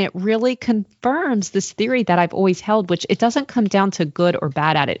me, and it really confirms this theory that I've always held, which it doesn't come down to good or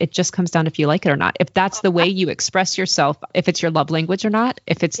bad at it. It just comes down to if you like it or not. If that's the way you express yourself, if it's your love language or not,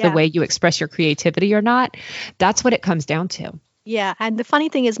 if it's the way you express your creativity or not, that's what it comes down to. Yeah. And the funny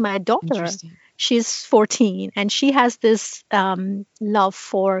thing is my daughter, she's 14 and she has this love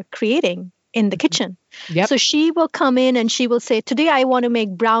for creating in the kitchen. Yep. So she will come in and she will say, today I want to make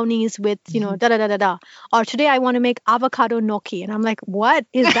brownies with, da da da da da. Or today I want to make avocado gnocchi. And I'm like, what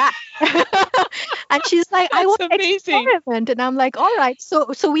is that? And she's like, I want to experiment. And I'm like, all right.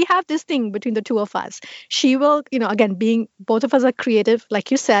 So we have this thing between the two of us. She will, again, being both of us are creative,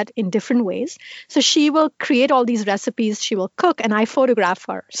 like you said, in different ways. So she will create all these recipes. She will cook and I photograph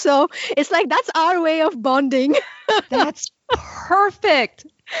her. So it's like, that's our way of bonding. That's perfect.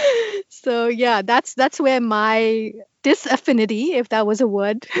 So yeah, that's where my disaffinity, if that was a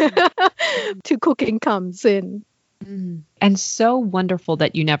word, to cooking comes in. And so wonderful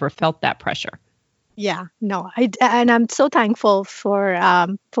that you never felt that pressure. Yeah, no, and I'm so thankful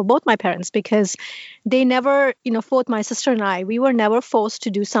for both my parents because they never, both my sister and I, we were never forced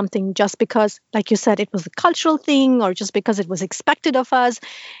to do something just because, like you said, it was a cultural thing or just because it was expected of us.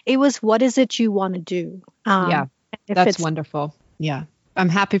 It was, what is it you want to do? Yeah, that's wonderful. Yeah. I'm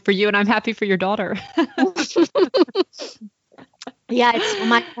happy for you and I'm happy for your daughter. Yeah, it's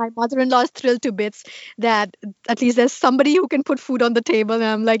my mother-in-law is thrilled to bits that at least there's somebody who can put food on the table. And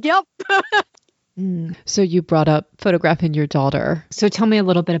I'm like, yep. So you brought up photographing your daughter. So tell me a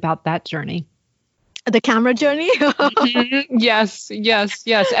little bit about that journey. The camera journey? Yes.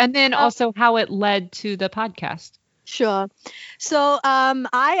 And then also how it led to the podcast. Sure. So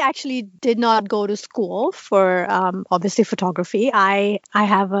I actually did not go to school for obviously photography. I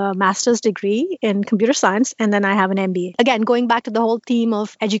have a master's degree in computer science and then I have an MBA. Again, going back to the whole theme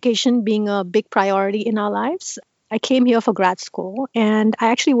of education being a big priority in our lives, I came here for grad school and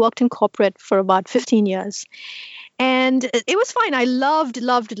I actually worked in corporate for about 15 years. And it was fine. I loved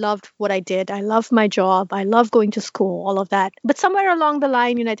what I did. I loved my job. I loved going to school, all of that. But somewhere along the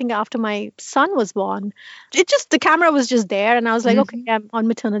line, I think after my son was born, the camera was just there. And I was like, okay, I'm on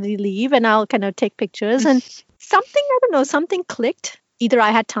maternity leave and I'll kind of take pictures. And something clicked. Either I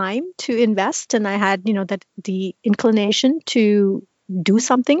had time to invest and I had, the inclination to do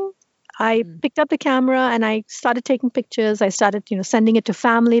something. I picked up the camera and I started taking pictures. I started, sending it to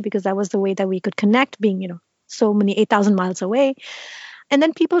family because that was the way that we could connect, being, so many 8,000 miles away. And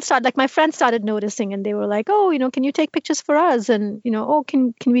then people my friends started noticing and they were like, oh, can you take pictures for us? And, oh,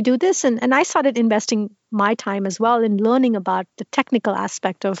 can we do this? And I started investing my time as well in learning about the technical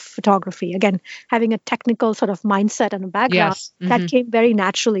aspect of photography. Again, having a technical sort of mindset and a background that came very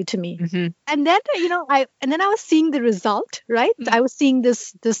naturally to me. And then, I was seeing the result, right? I was seeing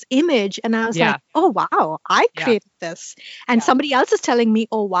this image and I was like, oh, wow, I created this. And somebody else is telling me,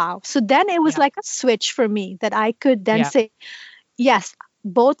 oh, wow. So then it was like a switch for me that I could then say, yes,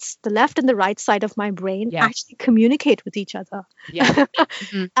 both the left and the right side of my brain actually communicate with each other. Yeah.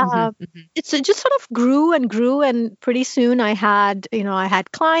 It just sort of grew and grew. And pretty soon I had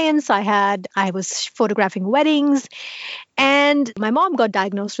clients, I was photographing weddings. And my mom got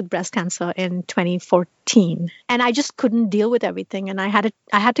diagnosed with breast cancer in 2014. And I just couldn't deal with everything. And I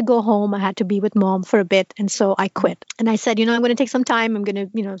had to go home. I had to be with mom for a bit. And so I quit. And I said, I'm going to take some time. I'm going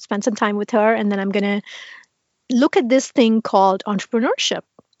to, spend some time with her. And then I'm going to look at this thing called entrepreneurship.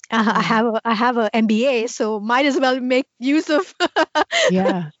 I have a MBA, so might as well make use of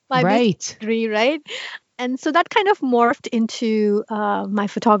my degree, right? And so that kind of morphed into my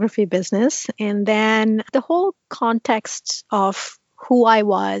photography business. And then the whole context of who I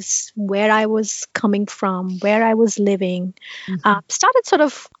was, where I was coming from, where I was living, started sort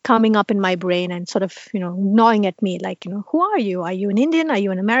of coming up in my brain and sort of, gnawing at me like, who are you? Are you an Indian? Are you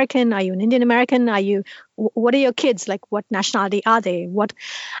an American? Are you an Indian American? What are your kids? Like, what nationality are they?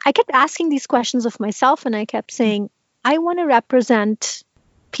 I kept asking these questions of myself and I kept saying, I want to represent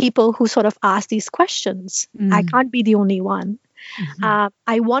people who sort of ask these questions. I can't be the only one.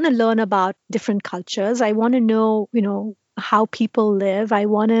 I want to learn about different cultures. I want to know, how people live. I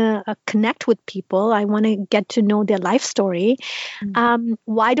want to connect with people. I want to get to know their life story.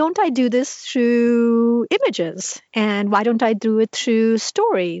 Why don't I do this through images? And why don't I do it through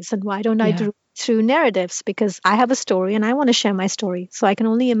stories? And why don't I do it through narratives? Because I have a story and I want to share my story. So I can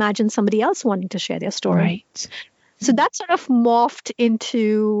only imagine somebody else wanting to share their story. Right. So that sort of morphed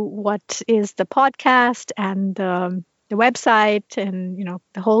into what is the podcast and the website and,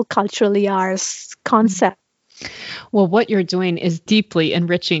 the whole culturally ours concept. Well, what you're doing is deeply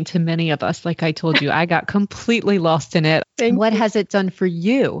enriching to many of us. Like I told you, I got completely lost in it. What has it done for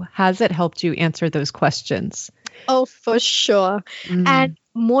you? Has it helped you answer those questions? Oh, for sure. And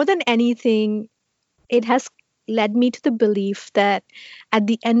more than anything, it has led me to the belief that at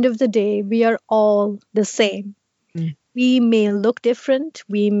the end of the day, we are all the same. We may look different.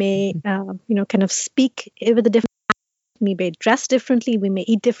 We may, kind of speak with a different. We may dress differently. We may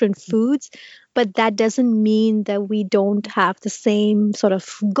eat different foods, but that doesn't mean that we don't have the same sort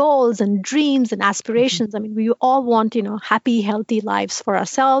of goals and dreams and aspirations. I mean, we all want, happy, healthy lives for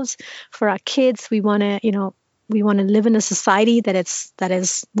ourselves, for our kids. We want to, we want to live in a society that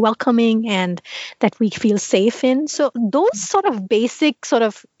is welcoming and that we feel safe in. So those sort of basic sort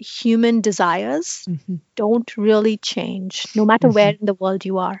of human desires don't really change, no matter where in the world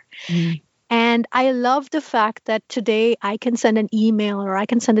you are. And I love the fact that today I can send an email or I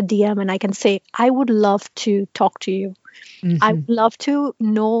can send a DM and I can say, I would love to talk to you. I would love to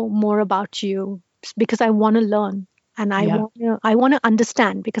know more about you because I want to learn. And I want to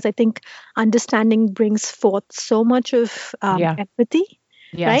understand, because I think understanding brings forth so much of empathy,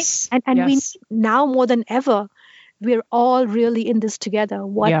 right? And we need, now more than ever, we're all really in this together.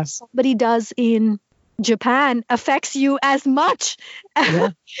 What somebody does in Japan affects you as much,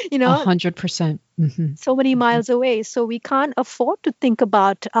 100%. So many miles away. So we can't afford to think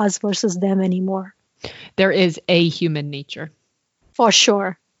about us versus them anymore. There is a human nature. For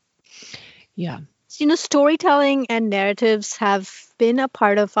sure. Yeah. Storytelling and narratives have been a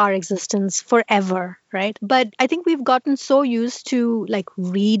part of our existence forever, right? But I think we've gotten so used to like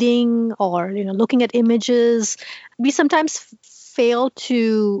reading or, looking at images. We sometimes fail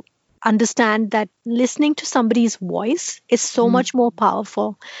to understand that listening to somebody's voice is so much more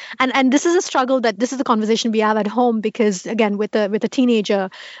powerful. And this is a struggle, this is the conversation we have at home, because again, with a teenager,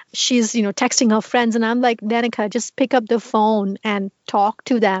 she's, texting her friends and I'm like, Danica, just pick up the phone and talk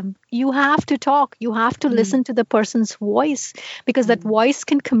to them. You have to talk. You have to listen to the person's voice, because that voice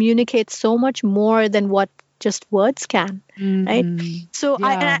can communicate so much more than what just words can, right? So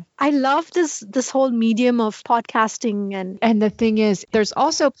I love this whole medium of podcasting. And the thing is, there's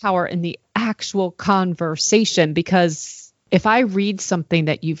also power in the actual conversation, because if I read something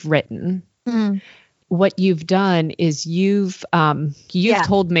that you've written, what you've done is you've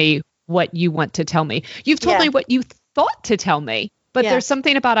told me what you want to tell me. You've told me what you thought to tell me. But there's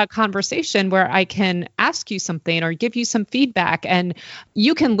something about a conversation where I can ask you something or give you some feedback, and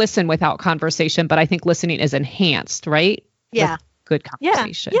you can listen without conversation, but I think listening is enhanced, right? Yeah. With good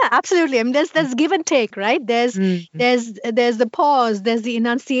conversation. Yeah, absolutely. I mean, there's give and take, right? There's the pause, there's the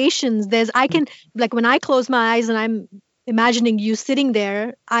enunciations, I can, like when I close my eyes and I'm imagining you sitting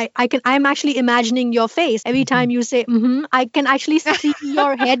there, I'm actually imagining your face. Every time you say, I can actually see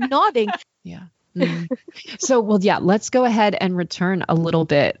your head nodding. Yeah. So, let's go ahead and return a little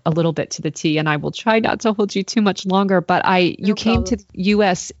bit to the tea, and I will try not to hold you too much longer, but you came to the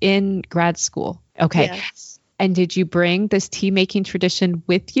US in grad school. Okay. Yes. And did you bring this tea making tradition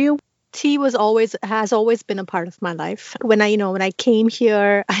with you? Tea has always been a part of my life. When I came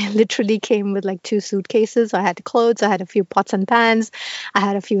here, I literally came with like 2 suitcases. I had clothes, I had a few pots and pans, I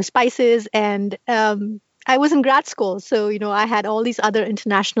had a few spices, and I was in grad school. So, I had all these other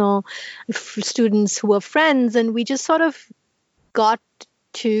international students who were friends, and we just sort of got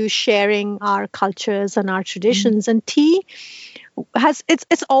to sharing our cultures and our traditions. And tea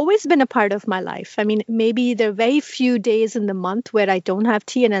it's always been a part of my life. I mean, maybe there are very few days in the month where I don't have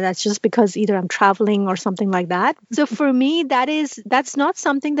tea, and that's just because either I'm traveling or something like that. So for me, that's not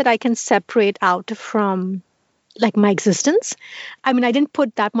something that I can separate out from like my existence. I mean, I didn't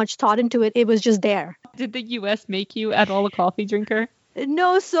put that much thought into it. It was just there. Did the US make you at all a coffee drinker?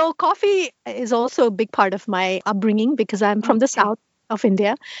 No, so coffee is also a big part of my upbringing, because I'm from the south of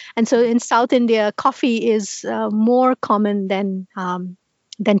India. And so in South India, coffee is more common than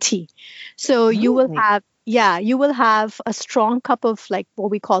tea. So you will have a strong cup of like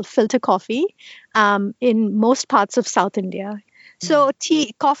what we call filter coffee in most parts of South India. So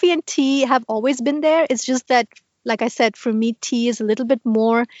coffee and tea have always been there. It's just that, like I said, for me, tea is a little bit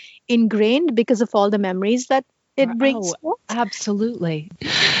more ingrained because of all the memories that it brings. Absolutely.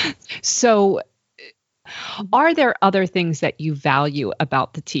 So Are there other things that you value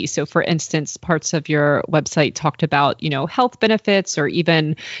about the tea? So for instance, parts of your website talked about, health benefits or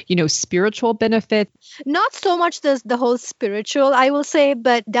even, spiritual benefits. Not so much the whole spiritual, I will say,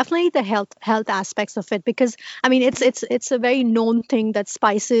 but definitely the health aspects of it, because I mean it's a very known thing that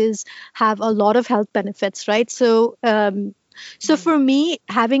spices have a lot of health benefits, right? So for me,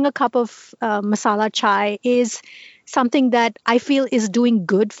 having a cup of masala chai is something that I feel is doing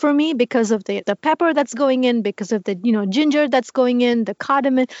good for me because of the pepper that's going in, because of the ginger that's going in, the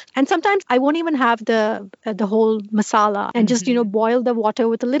cardamom, and sometimes I won't even have the whole masala and just boil the water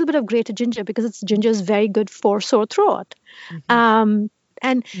with a little bit of grated ginger, because ginger is very good for sore throat. And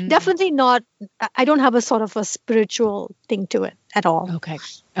definitely not. I don't have a sort of a spiritual thing to it at all.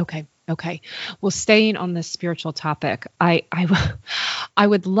 Okay. Well, staying on this spiritual topic, I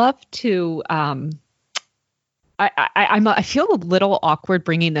would love to. I feel a little awkward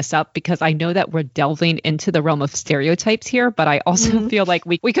bringing this up because I know that we're delving into the realm of stereotypes here, but I also feel like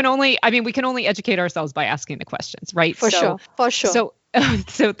we can only educate ourselves by asking the questions, right? For sure.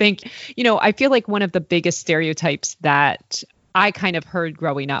 So thank you. I feel like one of the biggest stereotypes that I kind of heard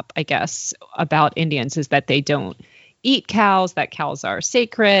growing up, I guess, about Indians is that they don't eat cows, that cows are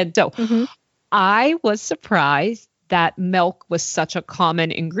sacred. So I was surprised that milk was such a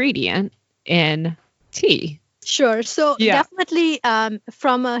common ingredient in tea. Sure. So definitely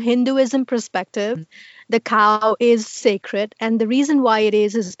from a Hinduism perspective, the cow is sacred. And the reason why it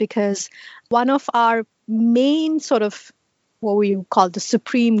is because one of our main sort of what we call the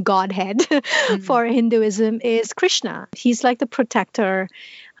supreme godhead for Hinduism is Krishna. He's like the protector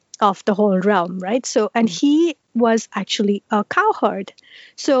of the whole realm, right? So, and he was actually a cowherd.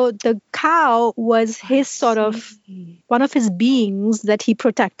 So the cow was his sort of one of his beings that he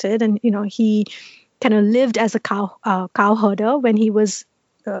protected. And, he kind of lived as a cowherder when he was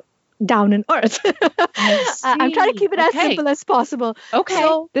down on earth. I'm trying to keep it as simple as possible. Okay,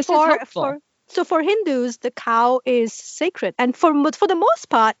 so this is helpful. So for Hindus, the cow is sacred. And for the most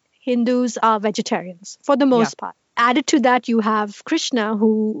part, Hindus are vegetarians, for the most part. Added to that, you have Krishna,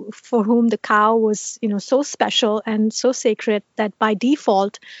 for whom the cow was, so special and so sacred that by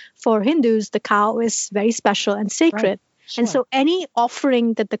default, for Hindus, the cow is very special and sacred. Right. Sure. And so any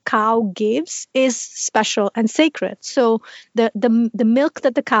offering that the cow gives is special and sacred. So the milk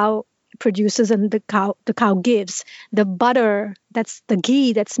that the cow produces and the cow gives, the butter, that's the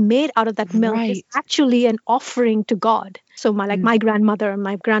ghee that's made out of that milk is actually an offering to God. So my grandmother and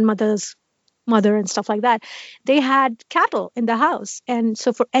my grandmother's mother and stuff like that, they had cattle in the house. And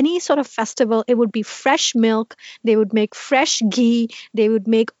so for any sort of festival, it would be fresh milk. They would make fresh ghee. They would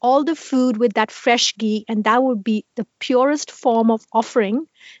make all the food with that fresh ghee. And that would be the purest form of offering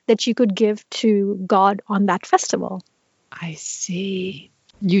that you could give to God on that festival. I see.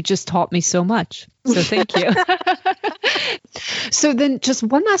 You just taught me so much. So thank you. So then just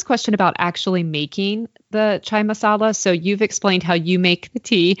one last question about actually making the chai masala. So you've explained how you make the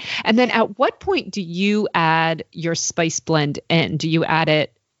tea. And then at what point do you add your spice blend in? Do you add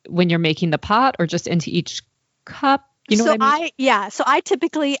it when you're making the pot or just into each cup? You know what I mean? So I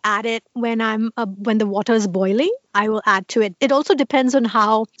typically add it when when the water is boiling. I will add to it. It also depends on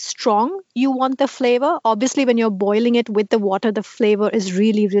how strong you want the flavor. Obviously, when you're boiling it with the water, the flavor is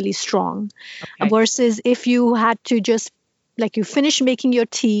really, really strong. Okay. Versus if you had to just, like, you finish making your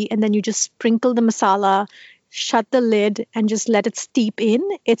tea and then you just sprinkle the masala, shut the lid and just let it steep in,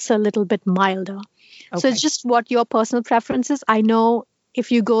 it's a little bit milder. Okay. So it's just what your personal preference is. I know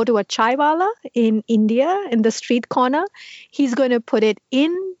if you go to a chaiwala in India, in the street corner, he's going to put it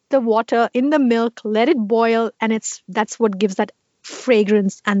in the water, in the milk, let it boil, and that's what gives that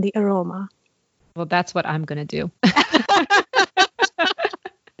fragrance and the aroma. Well, that's what I'm going to do.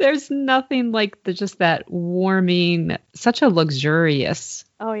 There's nothing like just that warming, such a luxurious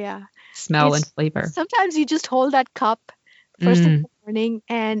smell and flavor. Sometimes you just hold that cup first thing in the morning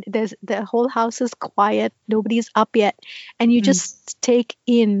and the whole house is quiet, nobody's up yet, and you just take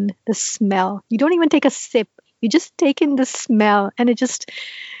in the smell. You don't even take a sip. You just take in the smell, and it just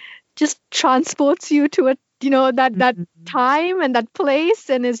transports you to that time and that place,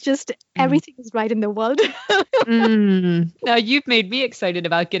 and it's just everything is right in the world. Now you've made me excited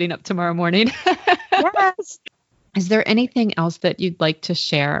about getting up tomorrow morning. Yes. Is there anything else that you'd like to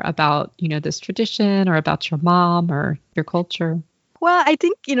share about, this tradition or about your mom or your culture? Well, I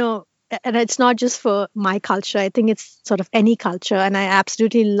think, and it's not just for my culture. I think it's sort of any culture. And I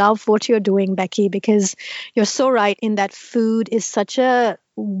absolutely love what you're doing, Becky, because you're so right in that food is such a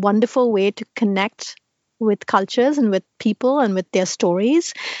wonderful way to connect with cultures and with people and with their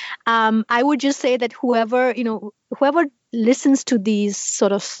stories. I would just say that whoever listens to these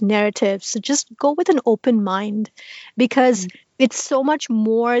sort of narratives, just go with an open mind, because it's so much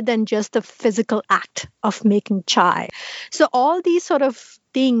more than just the physical act of making chai. So all these sort of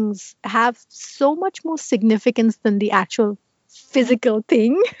things have so much more significance than the actual physical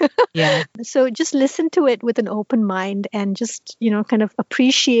thing. Yeah. So just listen to it with an open mind and just, kind of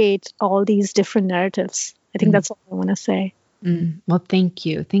appreciate all these different narratives. I think that's all I want to say. Well, thank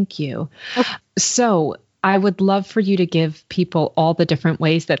you. Thank you. Okay. So I would love for you to give people all the different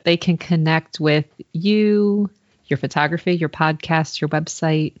ways that they can connect with you, your photography, your podcast, your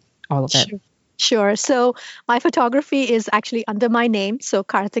website, all of it. Sure. So my photography is actually under my name, so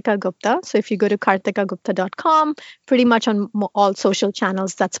Karthika Gupta. So if you go to karthikagupta.com, pretty much on all social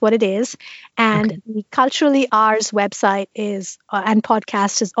channels, that's what it is. And the Culturally Ours website is, and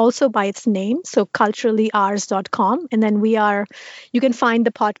podcast is also by its name, so culturallyours.com. And then you can find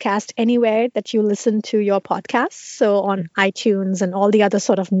the podcast anywhere that you listen to your podcasts. So on iTunes and all the other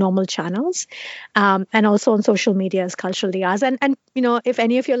sort of normal channels. And also on social media as Culturally Ours. And if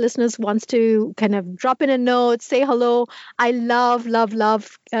any of your listeners wants to kind of drop in a note, say hello. I love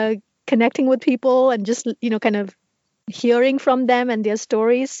connecting with people and just, kind of hearing from them and their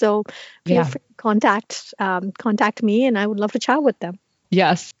stories. So feel free to contact me, and I would love to chat with them.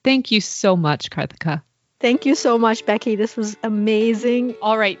 Yes. Thank you so much, Karthika. Thank you so much, Becky. This was amazing.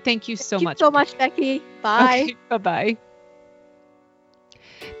 All right. Thank you so much. Thank you so much, Becky. Bye. Okay, bye-bye.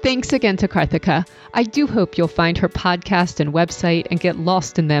 Thanks again to Karthika. I do hope you'll find her podcast and website and get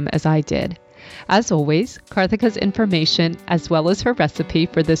lost in them as I did. As always, Karthika's information, as well as her recipe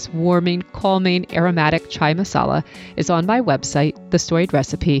for this warming, calming, aromatic chai masala, is on my website,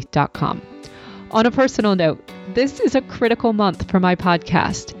 thestoriedrecipe.com. On a personal note, this is a critical month for my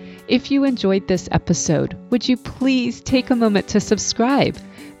podcast. If you enjoyed this episode, would you please take a moment to subscribe?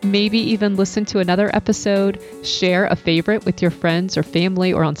 Maybe even listen to another episode, share a favorite with your friends or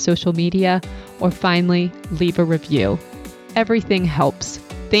family or on social media, or finally, leave a review. Everything helps.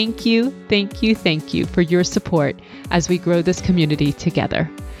 Thank you, thank you, thank you for your support as we grow this community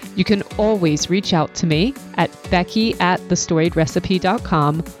together. You can always reach out to me at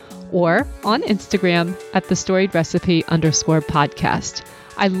becky@thestoriedrecipe.com or on Instagram at thestoriedrecipe_podcast.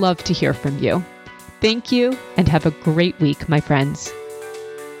 I love to hear from you. Thank you and have a great week, my friends.